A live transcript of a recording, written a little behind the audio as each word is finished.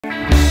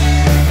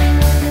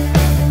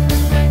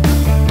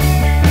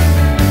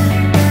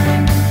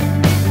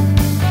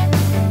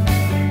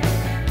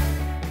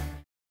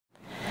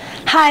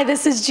Hi,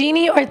 this is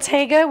Jeannie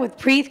Ortega with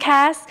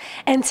BREATHEcast,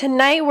 and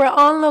tonight we're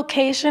on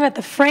location at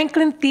the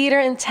Franklin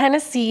Theater in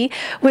Tennessee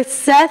with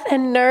Seth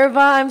and Nirva.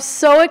 I'm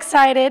so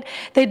excited.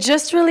 They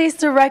just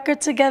released a record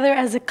together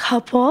as a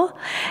couple,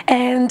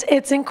 and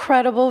it's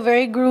incredible,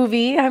 very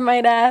groovy, I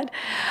might add.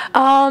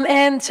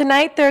 And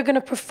tonight they're going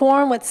to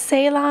perform with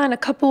Selah and a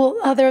couple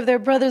other of their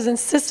brothers and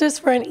sisters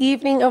for an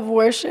evening of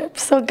worship.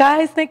 So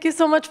guys, thank you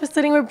so much for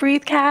sitting with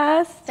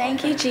BREATHEcast.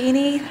 Thank you,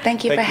 Jeannie.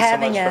 Thank you for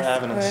having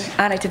us.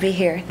 We're honored to be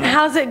here.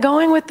 How's it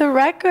going with the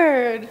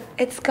record?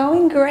 It's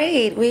going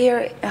great. We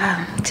are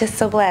just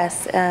so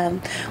blessed.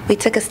 We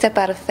took a step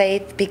out of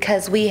faith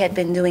because we had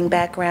been doing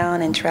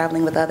background and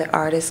traveling with other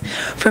artists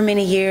for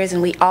many years,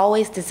 and we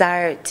always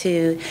desired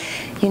to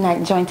unite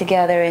and join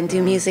together and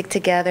do music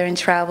together and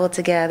travel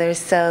together.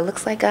 So it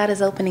looks like God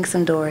is opening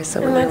some doors.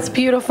 So and that's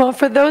beautiful.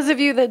 For those of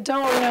you that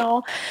don't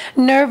know,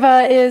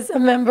 Nirva is a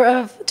member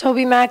of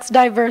Toby Mac's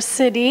Diverse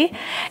City,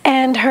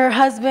 and her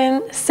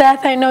husband,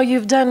 Seth, I know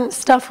you've done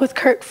stuff with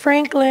Kirk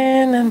Franklin,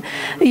 and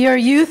you're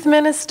a youth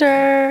minister,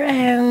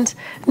 and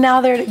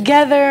now they're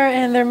together,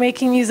 and they're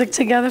making music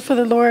together for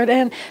the Lord.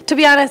 And to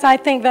be honest, I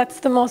think that's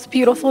the most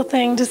beautiful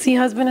thing, to see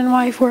husband and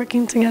wife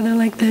working together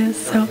like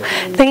this. So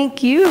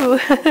thank you.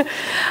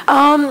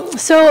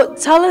 So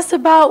tell us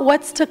about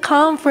what's to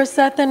come for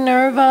Seth and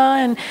Nirva.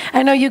 And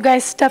I know you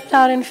guys stepped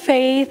out in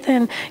faith,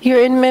 and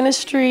you're in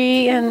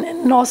ministry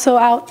and also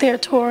out there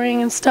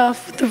touring and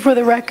stuff for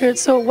the record.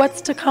 So what's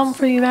to come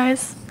for you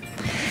guys?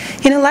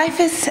 You know, life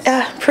is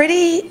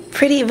pretty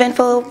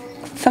eventful,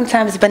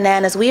 sometimes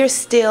bananas. We are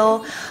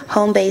still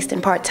home-based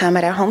and part-time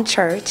at our home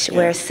church,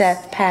 where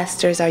Seth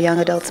pastors our young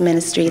adults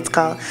ministry. It's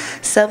called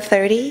Sub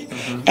 30,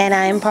 and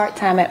I am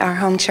part-time at our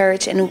home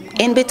church. And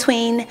in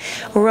between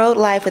road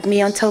life with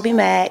me on Toby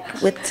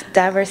Mac with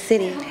Diverse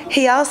City,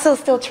 he also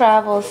still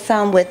travels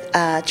some with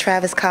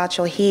Travis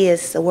Cottrell. He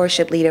is the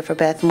worship leader for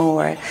Beth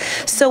Moore.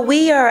 So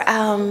we are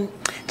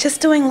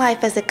just doing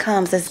life as it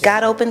comes. As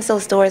God opens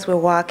those doors, we're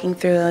walking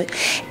through it.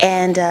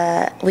 And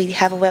we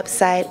have a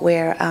website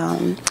where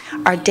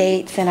our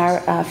dates and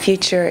our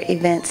future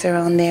events are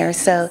on there.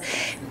 So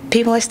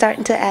people are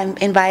starting to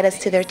invite us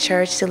to their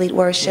church to lead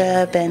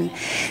worship. And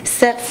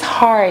Seth's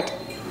heart,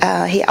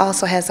 he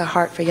also has a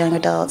heart for young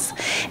adults,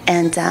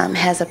 and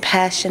has a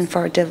passion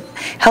for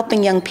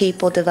helping young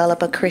people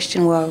develop a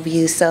Christian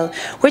worldview. So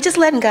we're just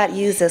letting God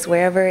use us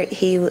wherever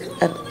He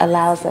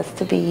allows us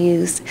to be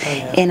used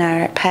in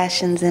our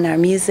passions, in our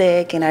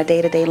music, in our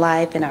day-to-day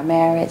life, in our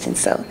marriage. And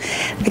so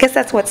I guess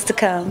that's what's to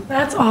come.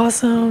 That's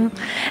awesome.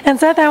 And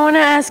Seth, I want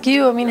to ask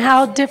you, I mean,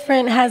 how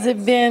different has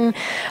it been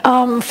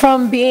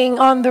from being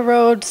on the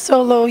road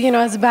solo, you know,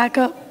 as a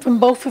backup from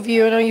both of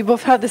you? I know you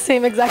both have the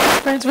same exact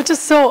experience, which is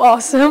so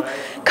awesome,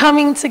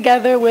 coming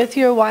together with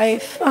your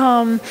wife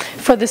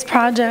for this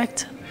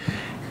project.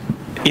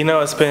 You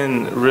know, it's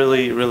been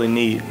really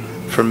neat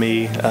for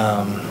me.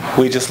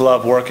 We just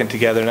love working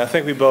together, and I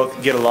think we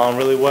both get along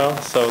really well.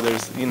 So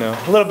there's, you know,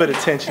 a little bit of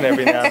tension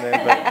every now and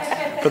then,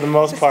 but for the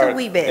most part,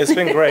 it's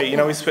been great. You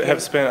know, we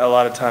have spent a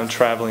lot of time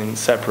traveling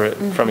separate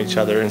from each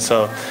other, and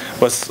so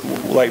what's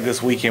like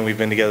this weekend, we've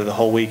been together the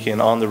whole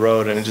weekend on the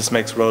road, and it just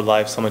makes road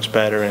life so much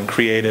better, and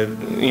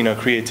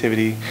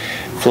creativity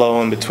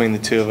flowing between the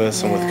two of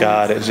us and with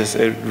God.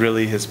 It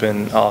really has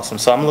been awesome.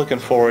 So I'm looking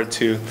forward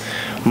to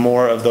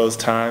more of those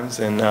times,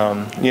 and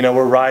you know,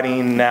 we're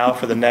writing now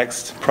for the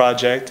next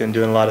project and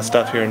doing a lot of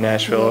stuff here in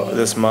Nashville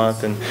this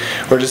month, and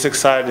we're just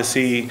excited to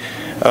see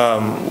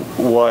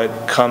what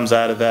comes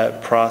out of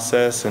that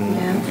process,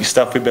 and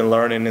stuff we've been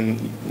learning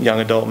in young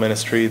adult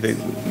ministry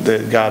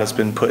that God has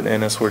been putting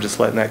in us. We're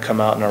just letting that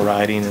come out in our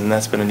writing, and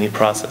that's been a neat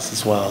process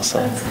as well. So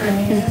that's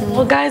great.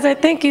 Well, guys, I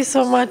thank you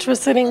so much for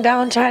sitting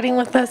down chatting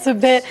with us a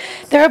bit.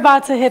 They're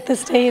about to hit the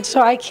stage, so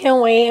I can't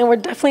wait, and we're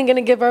definitely going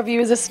to give our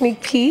viewers a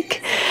sneak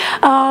peek.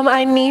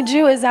 I Need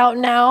You is out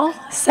now.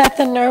 Seth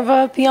and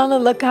Nirva, be on the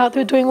lookout.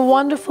 They're doing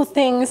wonderful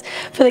things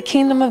for the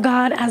kingdom of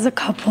God as a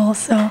couple.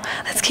 So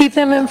let's keep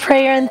them in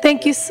prayer. And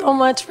thank you so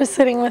much for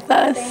sitting with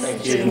us.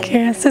 Thank you. Take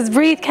care. This is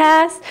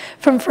BREATHEcast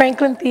from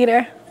Franklin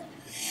Theater.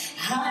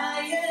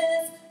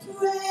 Highest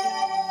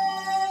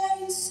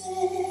praises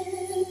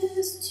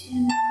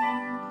to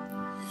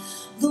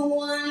the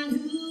one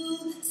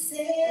who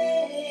saves,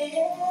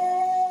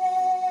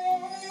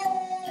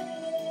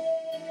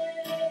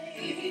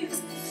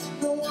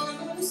 the one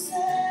who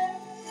saves.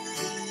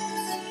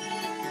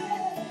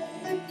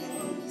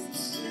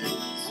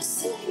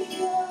 Sing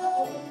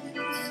your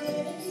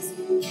praise.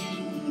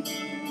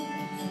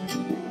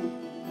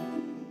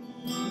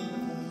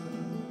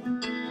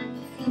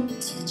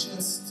 Teach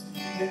us to be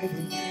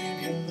everything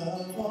in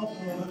love, oh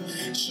Lord.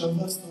 Show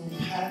us the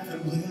path that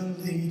will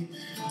lead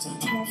to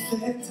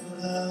perfect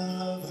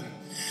love.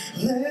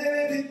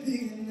 Let it be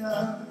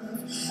enough.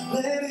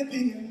 Let it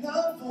be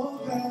enough, oh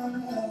God.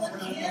 What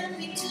can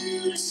we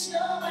do to show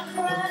our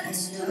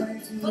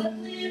gratitude? But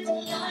live a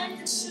life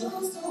that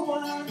shows the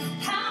world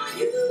how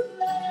you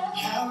love.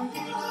 How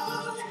you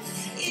love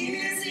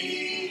is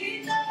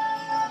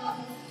enough.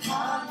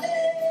 Hallelujah.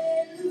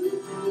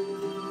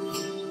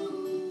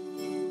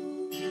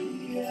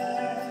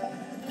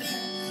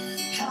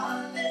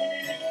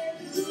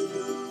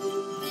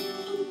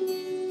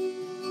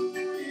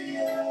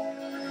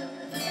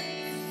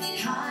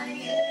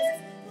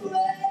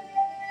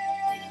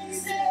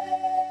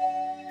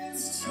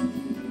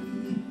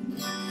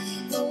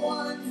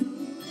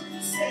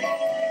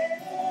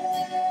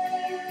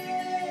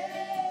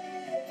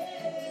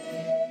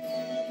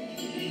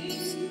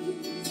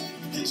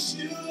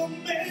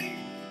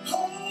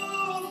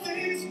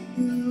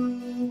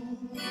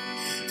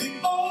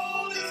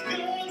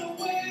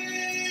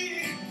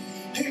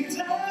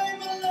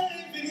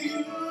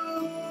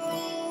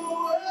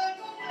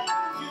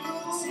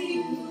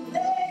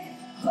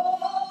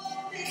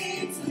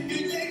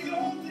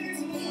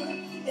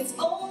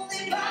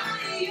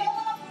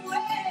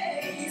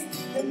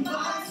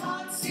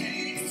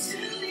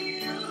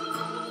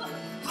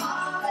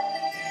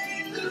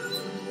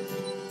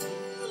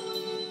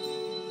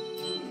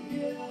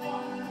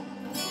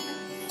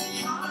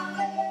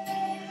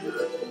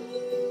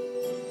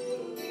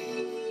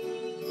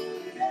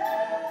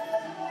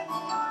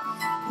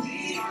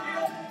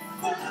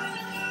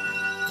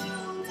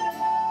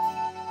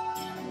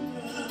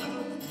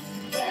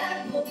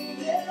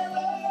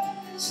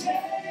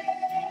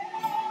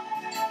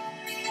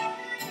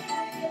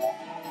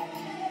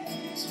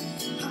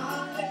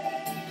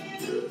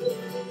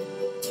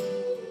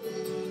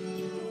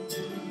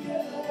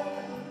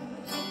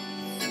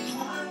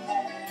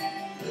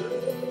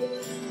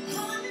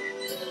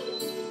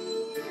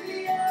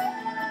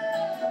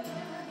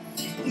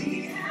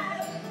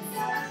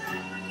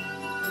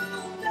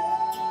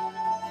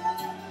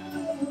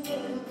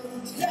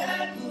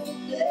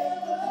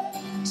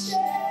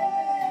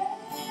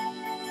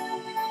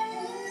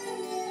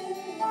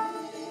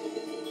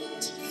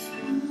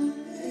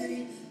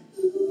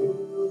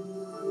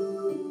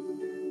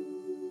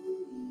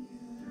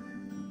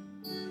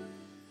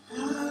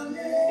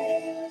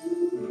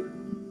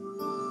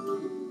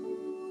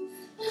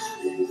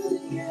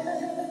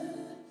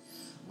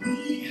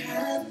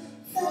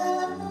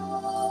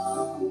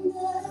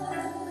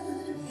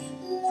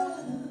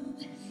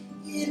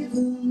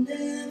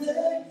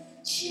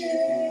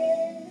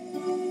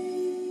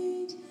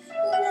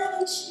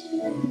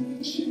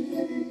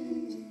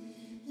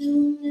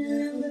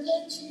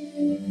 touch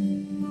you.